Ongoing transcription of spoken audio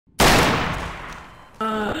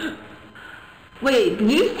Wait, did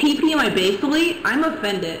you just TP in my base delete? I'm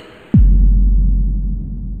offended.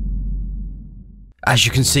 As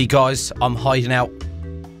you can see, guys, I'm hiding out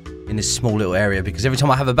in this small little area because every time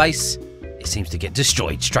I have a base, it seems to get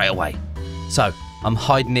destroyed straight away. So, I'm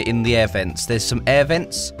hiding it in the air vents. There's some air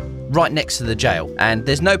vents right next to the jail, and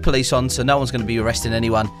there's no police on, so no one's going to be arresting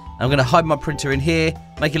anyone. I'm going to hide my printer in here,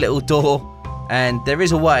 make a little door, and there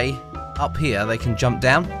is a way up here they can jump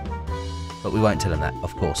down, but we won't tell them that,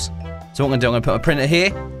 of course. So what I'm going to do, I'm going to put my printer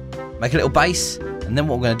here, make a little base, and then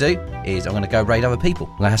what I'm going to do is I'm going to go raid other people.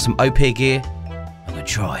 I'm going to have some OP gear. I'm going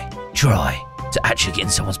to try to actually get in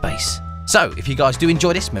someone's base. So, if you guys do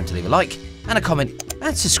enjoy this, remember to leave a like and a comment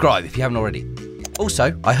and subscribe if you haven't already.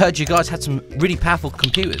 Also, I heard you guys had some really powerful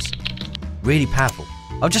computers. Really powerful.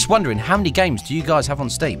 I'm just wondering, how many games do you guys have on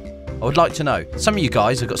Steam? I would like to know. Some of you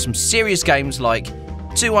guys have got some serious games, like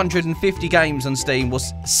 250 games on Steam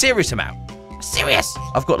was a serious amount. Serious!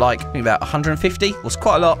 I've got like about 150, was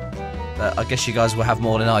quite a lot. But I guess you guys will have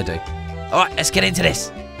more than I do. Alright, let's get into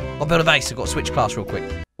this. I'll build a base. I've got to switch class real quick.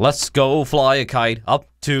 Let's go fly a kite up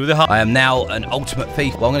to the hut. I am now an ultimate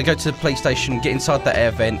thief. Well, I'm going to go to the police station, get inside the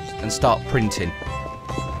air vent, and start printing.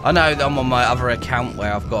 I know that I'm on my other account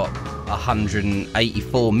where I've got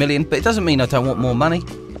 184 million, but it doesn't mean I don't want more money.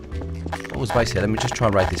 What was base here? Let me just try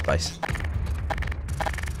and raid this base.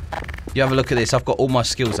 You have a look at this. I've got all my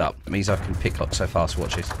skills up. It means I can pick lock so fast.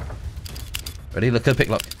 Watch this. Ready? Look at the pick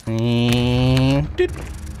lock.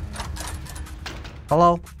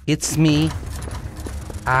 Hello, it's me.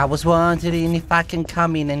 I was wondering if I can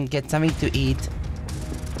come in and get something to eat.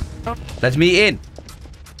 Let me in.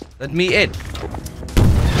 Let me in.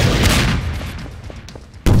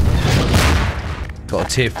 Got a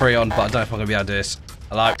tier 3 on, but I don't know if I'm going to be able to do this.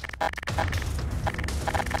 Hello.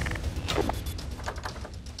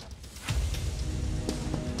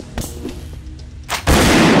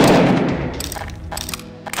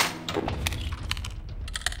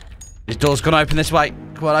 This door's going to open this way.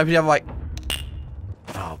 Come on, open the other way.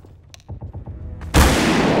 Oh.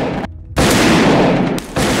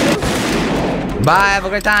 Bye, have a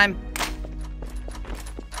great time.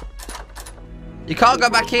 You can't go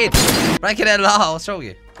back in. Break it in, I'll show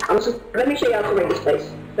you. Let me show you how to raid this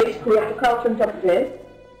place. Basically, you have to crouch on top of here.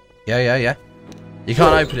 Yeah. You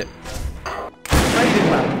can't open it.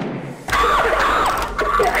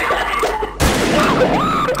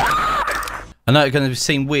 I know it's going to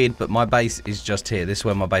seem weird, but my base is just here. This is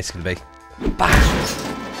where my base is going to be. Bash!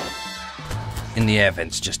 In the air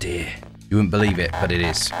vents, just here. You wouldn't believe it, but it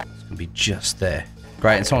is. It's going to be just there.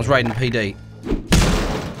 Great, and someone's raiding the PD.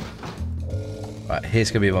 Right, here's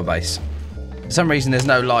going to be my base. For some reason, there's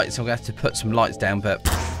no lights, so I'm going to have to put some lights down, but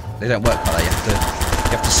they don't work like that.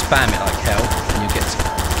 You have to spam it like hell, and you get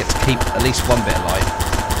to keep at least one bit of light.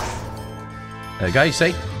 There we go, you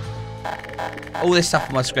see? All this stuff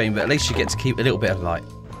on my screen, but at least you get to keep a little bit of light.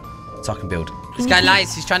 So I can build. This guy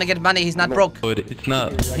lies. He's trying to get money. He's not broke. It's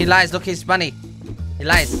not. He lies. Look, his money. He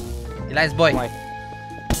lies. He lies, boy.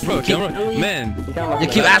 Bro, man. You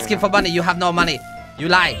keep asking for money. You have no money. You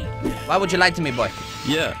lie. Why would you lie to me, boy?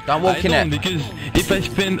 Yeah. Don't walk in there. Because if I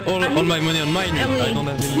spend all my money on mine, I don't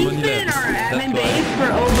have any money left.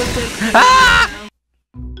 Ah!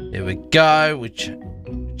 Here we go. We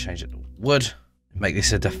change it to wood. Make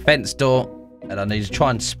this a defense door. And I need to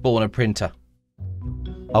try and spawn a printer.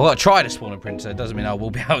 I've got to try to spawn a printer. It doesn't mean I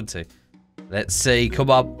will be able to. Let's see.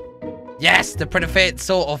 Come on. Yes, the printer fits,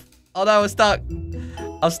 sort of. Oh no, I'm stuck.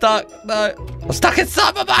 I'm stuck. No. I'm stuck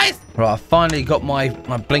inside my base. Right, I finally got my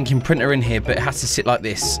blinking printer in here, but it has to sit like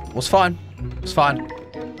this. It's fine. It's fine.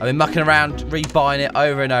 I've been mucking around, rebuying it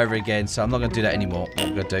over and over again, so I'm not going to do that anymore. What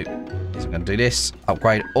I'm going to do is I'm going to do this.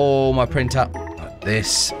 Upgrade all my printer like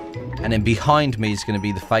this. And then behind me is going to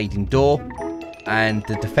be the fading door and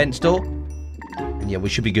the defense door. And yeah, we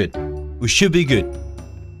should be good. We should be good.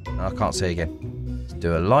 And I can't see again. Let's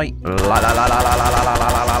do a light. Right,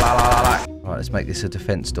 let's make this a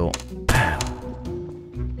defense door.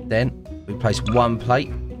 Then we place one plate,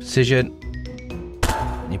 precision,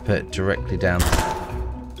 and you put it directly down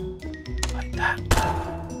like that.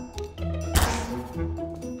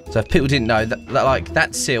 So if people didn't know,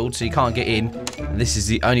 that's sealed, so you can't get in. And this is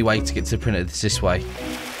the only way to get to the printer. This way.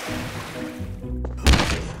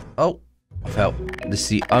 Oh, I fell. This is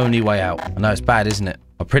the only way out. I know it's bad, isn't it?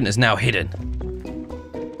 My printer's now hidden.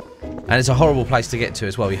 And it's a horrible place to get to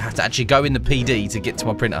as well. You have to actually go in the PD to get to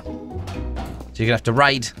my printer. So you're going to have to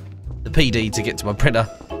raid the PD to get to my printer.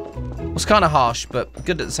 It's kind of harsh, but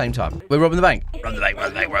good at the same time. We're robbing the bank. Rob the bank, rob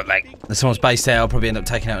the bank, rob the bank. There's someone's base there. I'll probably end up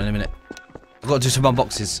taking out in a minute. I've got to do some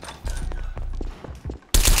unboxes.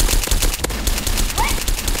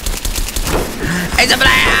 It's a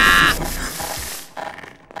player!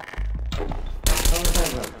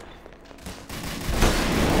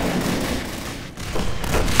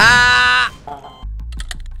 Ah!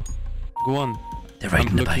 Go on. They're raiding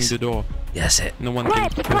I'm the blocking base. the door. Yeah, that's it. No one can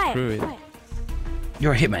go through it.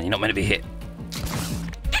 You're a hitman. You're not meant to be hit.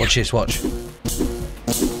 Watch this. Watch. What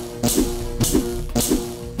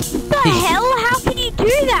the hell? How can you do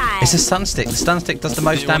that? It's a stun stick. The stun stick does the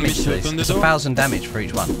most Do you want me damage to to this. open the It's door? 1,000 damage for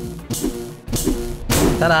each one.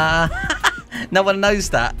 Ta-da! No one knows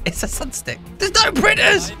that. It's a stun stick. There's no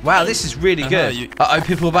printers! Wow, this is really good. Uh-oh,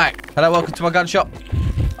 people are back. Hello, welcome to my gun shop.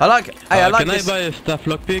 I like... Hey, I like this. Can I buy a staff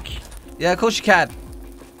lockpick? Yeah, of course you can.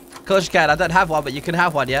 Of course you can. I don't have one, but you can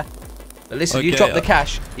have one, yeah? But listen, you Okay, drop the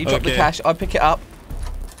cash. You drop the okay. cash. I pick it up.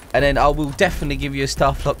 And then I will definitely give you a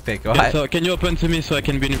staff lockpick, Yeah, alright? so can you open to me so I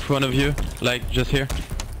can be in front of you? Like, just here?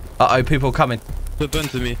 Uh-oh, people are coming. Open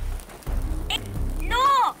to me.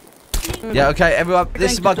 No! Yeah, okay, everyone.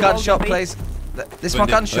 This is my gun shop, please. This is my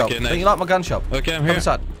Okay, gun shop. okay, nice. Don't you like my gun shop? Okay, I'm Come here.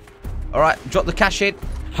 inside. Alright, drop the cash in.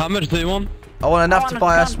 How much do you want? I want enough to want a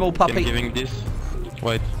buy a gun. small I'm puppy. giving this.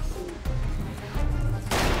 Wait.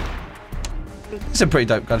 It's a pretty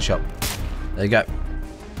dope gun shop. There you go.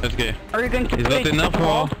 Let's go. Are you going to Is that enough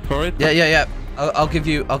for it? Yeah. I'll give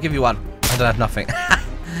you one. I don't have nothing.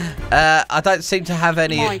 I don't seem to have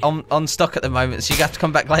any on stock at the moment, so you have to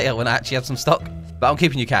come back later when I actually have some stock. But I'm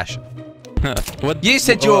keeping you cash. What? You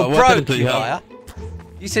said you were what else broke, do you have? liar.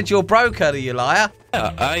 You said you're broke, you liar.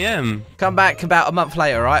 Yeah, I am. Come back about a month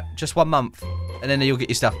later, right? Just 1 month. And then you'll get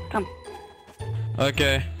your stuff.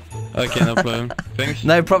 Okay. Okay, no problem. Thanks.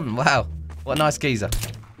 No problem. Wow. What a nice geezer.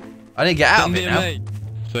 I need to get out Send of me it a now. mail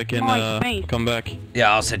so I can Nice. come back.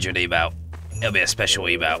 Yeah, I'll send you an email. It'll be a special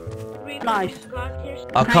email. Nice.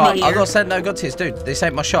 I can't. I got sent no god tears, dude. This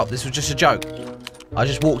ain't my shop. This was just a joke. I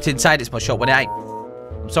just walked in saying it's my shop when it ain't.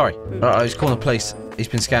 I'm sorry. Alright, he's calling the police. He's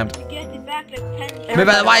been scammed. Move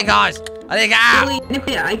out of the way, guys. I need to get out.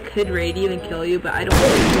 Really, I could raid you and kill you, but I don't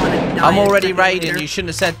really want to die. I'm a already second raiding. later. You shouldn't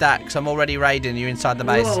have said that because I'm already raiding you inside the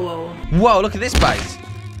base. Whoa. Whoa, look at this base.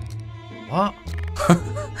 What?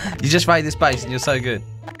 You just raided this base and you're so good.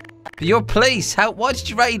 But you're police. Why did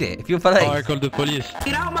you raid it if you're police? Oh, I called the police.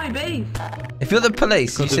 Get out of my base. If you're the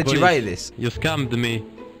police, you Called the said you police. raided this. You scammed me.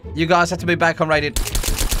 You guys have to be back on raided.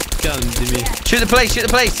 Scammed me. Shoot the police, shoot the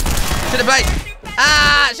police. Shoot the police.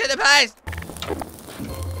 Ah, shoot the police.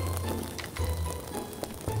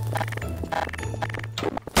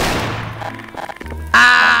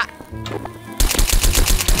 Ah.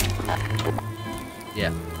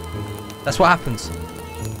 Yeah. That's what happens.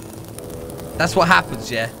 That's what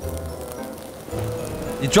happens, yeah.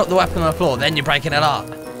 You drop the weapon on the floor, then you're breaking it up.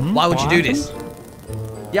 Why would you do this?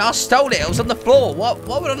 Yeah, I stole it. It was on the floor. Why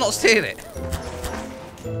would I not steal it?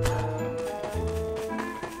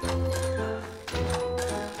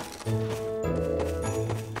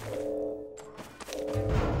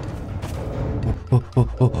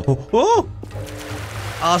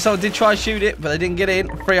 Oh, someone did try to shoot it, but they didn't get in.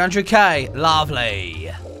 300k.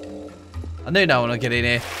 Lovely. I knew no one would get in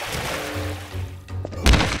here.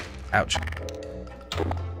 Ouch.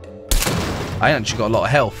 I actually got a lot of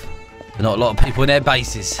health. But not a lot of people in their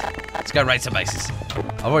bases. Let's go raid some bases.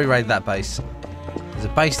 I've already raided that base. There's a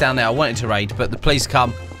base down there I wanted to raid, but the police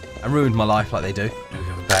come and ruined my life like they do.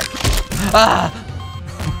 Back. Ah!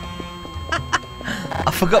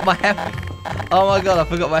 I forgot my health. Oh my god, I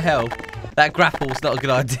forgot my health. That grapple's not a good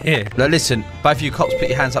idea. Now listen, both of you cops, put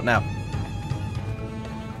your hands up now.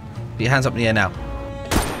 Put your hands up in the air now.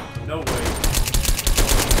 No way.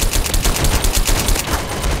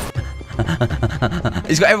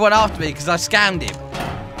 He's got everyone after me because I scammed him.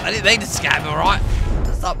 I didn't need to scam him, alright?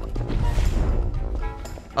 Stop.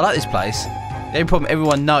 I like this place. The only problem,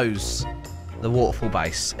 everyone knows the waterfall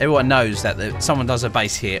base. Everyone knows that someone does a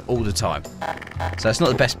base here all the time. So it's not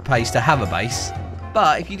the best place to have a base.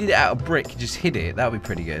 But if you did it out of brick, you just hid it, that would be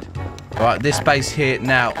pretty good. Alright, this base here,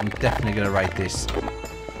 now I'm definitely going to raid this.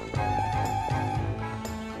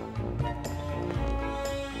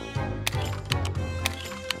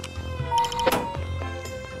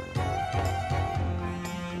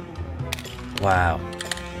 Wow.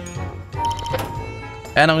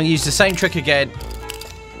 And I'm going to use the same trick again.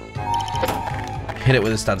 Hit it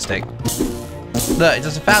with a stun stick. Look, it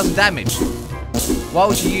does 1,000 damage. Why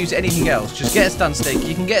would you use anything else? Just get a stun stick.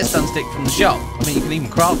 You can get a stun stick from the shop. I mean, you can even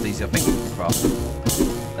craft these. I think you can craft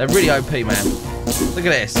them. They're really OP, man. Look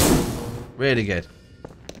at this. Really good.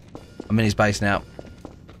 I'm in his base now.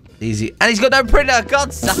 Easy. And he's got no printer.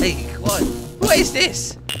 God's sake. What is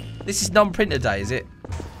this? This is non-printer day, is it?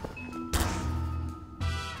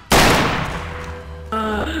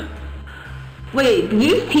 Wait, did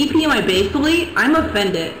you just TP in my base delete? I'm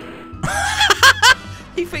offended.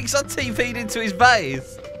 He thinks I TP'd into his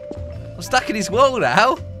base. I'm stuck in his wall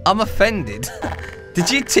now. I'm offended. Did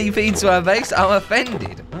you TP into our base? I'm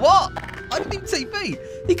offended. What? I didn't even TP.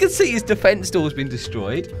 He can see his defense door's been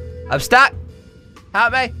destroyed. I'm stuck.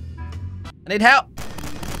 Help me. I need help.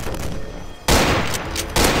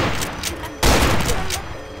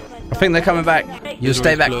 I think they're coming back. You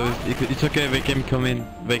stay back. It's okay, they can come in.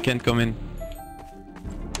 They can come in.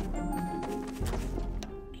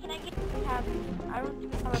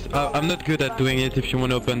 I'm not good at doing it if you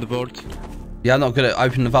want to open the vault. Yeah, I'm not good at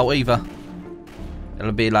opening the vault either.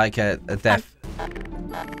 It'll be like a death.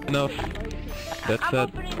 Enough. That's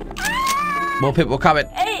sad. More people coming.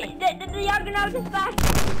 Hey, the Juggernaut is back.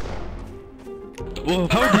 Whoa,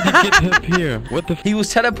 how did he get up here? What the f— He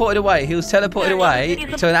was teleported away. He was teleported away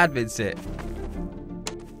to an admin sit.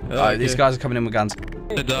 Alright, these guys are coming in with guns.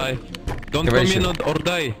 Die. Don't come in or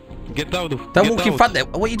die. Get out. Don't walk in front there.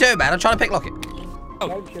 What are you doing, man? I'm trying to picklock it.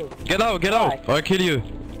 Get out, get out. Or I'll kill you.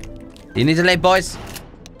 You need to leave, boys.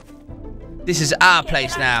 This is our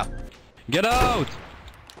place now. Get out.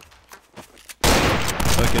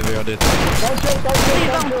 Okay, we are dead.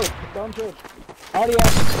 Don't shoot. Hurry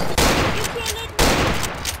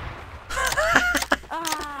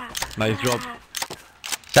Nice job.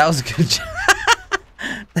 That was a good job.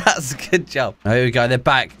 That's a good job. Oh, here we go. They're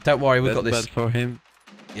back. Don't worry, we've got this. Bad for him.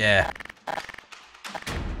 Yeah.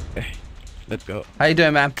 Okay, let's go. How you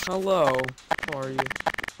doing, man? Hello. How are you?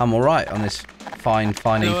 I'm all right on this fine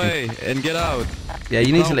evening. Away and get out. Yeah,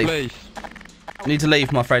 you need to leave. Place. You need to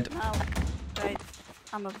leave, my friend. Oh, right.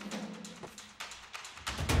 I'm a...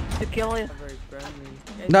 To kill you. Very friendly.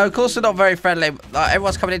 No, of course we're not very friendly.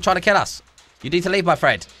 Everyone's coming in trying to kill us. You need to leave, my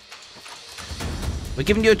friend. We're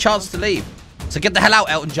giving you a chance to leave. So get the hell out,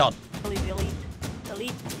 Elton John. Elite.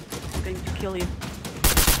 I'm going to kill you.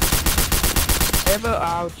 Ever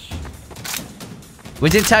ouch. We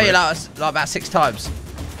did tell you like about 6 times.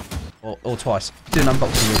 Or twice. Do an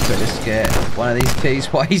unboxing real quick. Let's get one of these keys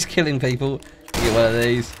while he's killing people. Get one of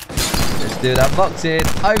these. Let's do an unboxing.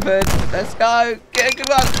 Open. Let's go. Get a good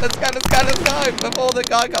one. Let's go. Before the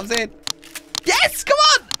guy comes in. Yes, come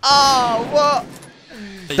on. Oh, what?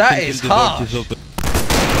 That is harsh.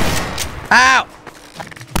 Ow.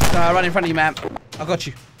 No, run in front of you, man. I got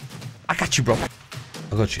you. I got you, bro.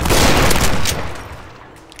 I got you.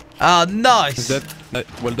 Oh, nice.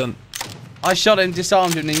 Well done. I shot him,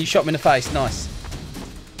 disarmed him, and you shot me in the face. Nice.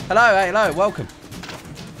 Hello, hello, welcome.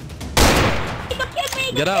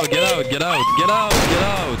 Get out.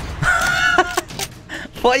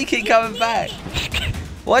 Why do you keep coming back?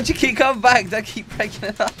 Why'd you keep coming back? Don't keep breaking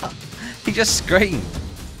it up. He just screamed.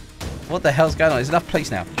 What the hell's going on? There's enough police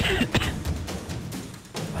now.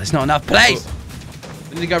 Oh, there's not enough police.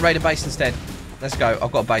 We need to go raid a base instead. Let's go.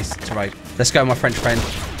 I've got a base to raid. Let's go, my French friend.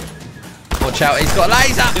 Watch out, he's got a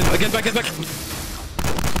laser! Get back!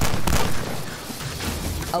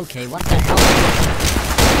 Okay, what the hell?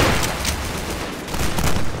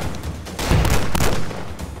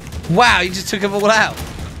 Wow, you just took them all out.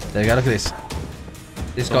 There you go, look at this.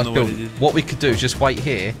 This guy's built. What we could do is just wait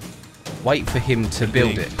here, wait for him to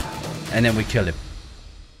build it, and then we kill him.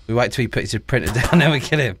 We wait till he puts his printer down, then we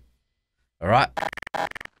kill him. Alright?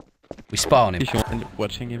 We spy on him.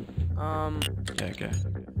 Watching him. Yeah, okay.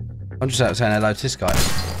 I'm just out saying hello to this guy.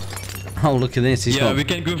 Oh, look at this. He's yeah, we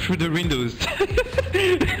can go through the windows.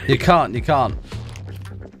 You can't.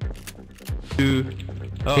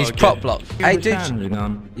 Oh, He's okay. prop blocked. Hey, dude,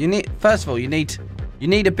 you need. First of all, you need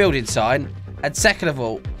a building sign, and second of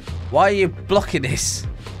all, why are you blocking this?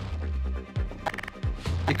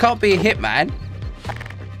 You can't be a hitman.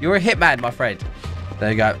 You're a hitman, my friend. There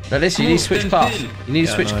you go. Now listen, you need to switch class. You need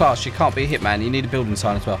to switch class. You can't be a hitman. You need a building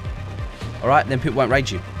sign as well. All right, then people won't raid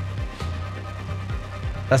you.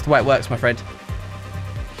 That's the way it works, my friend.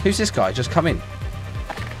 Who's this guy? Just come in.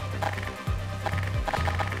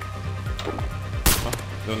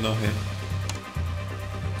 Don't know him.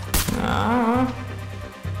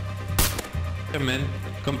 Come in.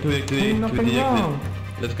 Come to the exit.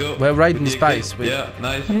 Let's go. We're raiding space. Yeah,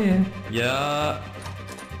 nice. Yeah.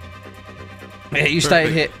 Yeah, you stay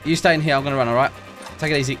in here. You stay in here. I'm gonna run. All right.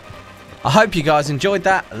 Take it easy. I hope you guys enjoyed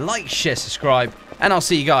that. Like, share, subscribe, and I'll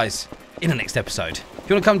see you guys in the next episode. If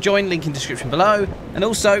you want to come join, link in the description below, and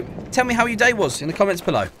also tell me how your day was in the comments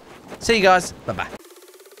below. See you guys. Bye bye.